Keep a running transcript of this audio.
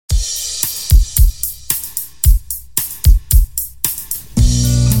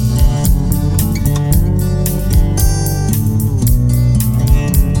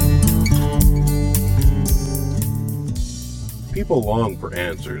People long for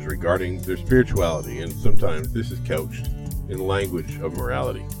answers regarding their spirituality, and sometimes this is couched in language of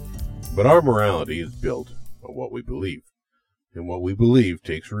morality. But our morality is built on what we believe, and what we believe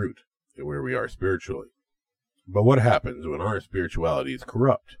takes root in where we are spiritually. But what happens when our spirituality is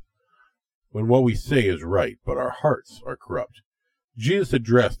corrupt? When what we say is right, but our hearts are corrupt? Jesus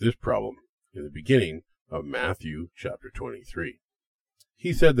addressed this problem in the beginning of Matthew chapter 23.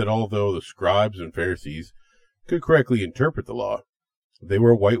 He said that although the scribes and Pharisees could correctly interpret the law, they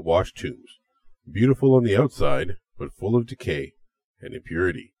were whitewashed tombs, beautiful on the outside, but full of decay and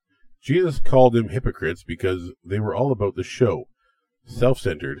impurity. Jesus called them hypocrites because they were all about the show,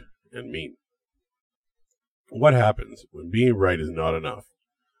 self-centered and mean. What happens when being right is not enough?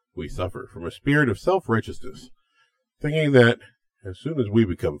 We suffer from a spirit of self-righteousness, thinking that as soon as we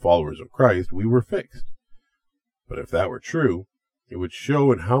become followers of Christ, we were fixed. But if that were true, it would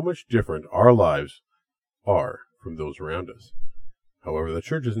show in how much different our lives are from those around us. However, the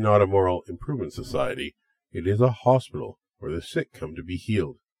church is not a moral improvement society. It is a hospital where the sick come to be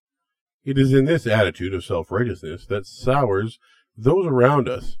healed. It is in this attitude of self-righteousness that sours those around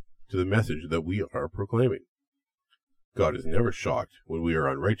us to the message that we are proclaiming. God is never shocked when we are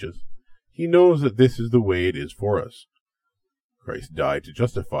unrighteous. He knows that this is the way it is for us. Christ died to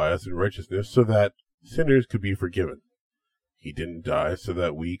justify us in righteousness so that sinners could be forgiven. He didn't die so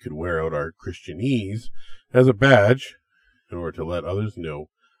that we could wear out our Christianese as a badge in order to let others know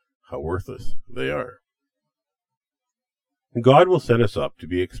how worthless they are. God will set us up to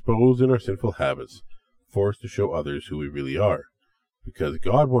be exposed in our sinful habits, forced to show others who we really are, because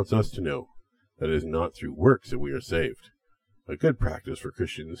God wants us to know that it is not through works that we are saved. A good practice for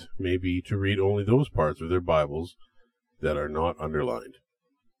Christians may be to read only those parts of their Bibles that are not underlined.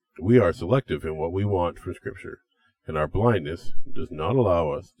 We are selective in what we want from Scripture, and our blindness does not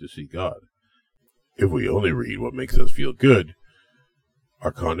allow us to see God. If we only read what makes us feel good,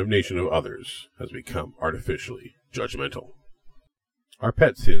 our condemnation of others has become artificially judgmental. Our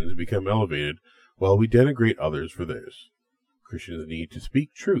pet sins become elevated while we denigrate others for theirs. Christians need to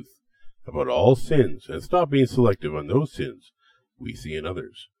speak truth about all sins and stop being selective on those sins we see in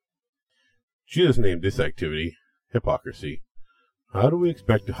others. Jesus named this activity hypocrisy. How do we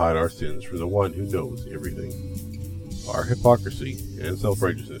expect to hide our sins from the one who knows everything? Our hypocrisy and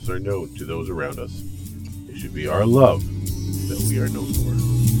self-righteousness are known to those around us. It should be our love that we are known for.